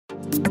Here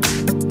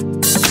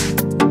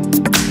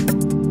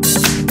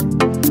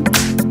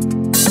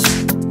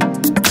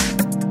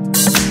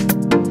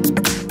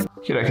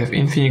I have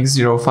INFINIX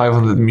Zero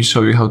 500. Let me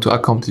show you how to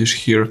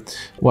accomplish here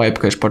wipe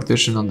cache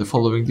partition on the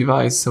following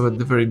device. So at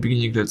the very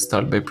beginning, let's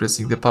start by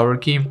pressing the power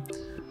key.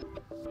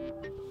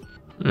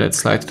 Let's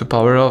slide to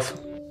power off.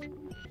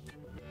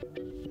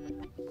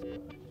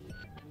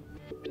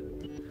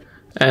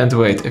 And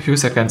wait a few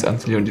seconds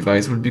until your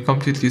device will be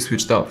completely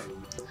switched off.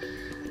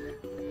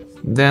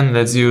 Then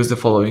let's use the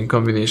following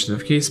combination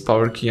of keys,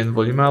 power key and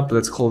volume up.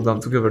 Let's hold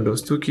down together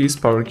those two keys,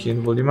 power key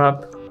and volume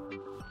up.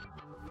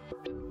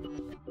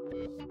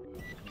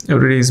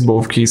 Release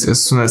both keys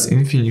as soon as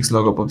INFINIX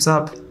logo pops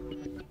up.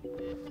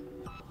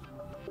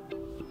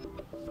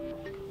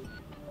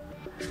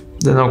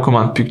 The now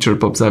command picture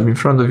pops up in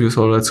front of you,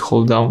 so let's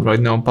hold down right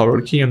now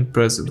power key and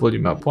press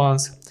volume up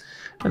once.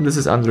 And this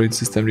is Android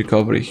system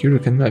recovery. Here you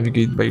can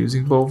navigate by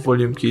using both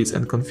volume keys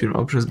and confirm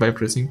options by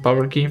pressing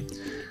power key.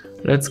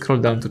 Let's scroll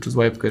down to choose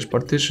wipe cache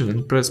partition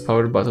and press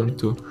power button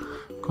to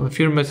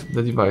confirm it.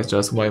 The device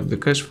just wiped the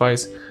cache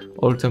files,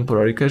 all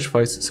temporary cache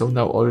files, so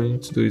now all you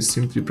need to do is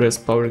simply press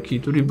power key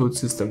to reboot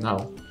system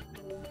now.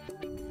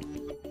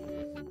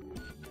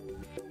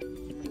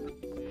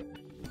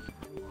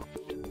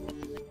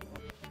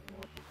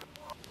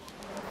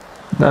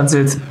 That's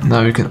it,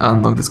 now you can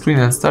unlock the screen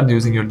and start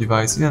using your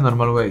device in a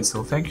normal way.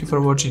 So thank you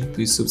for watching,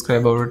 please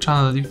subscribe our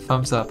channel, leave a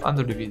thumbs up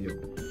under the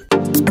video.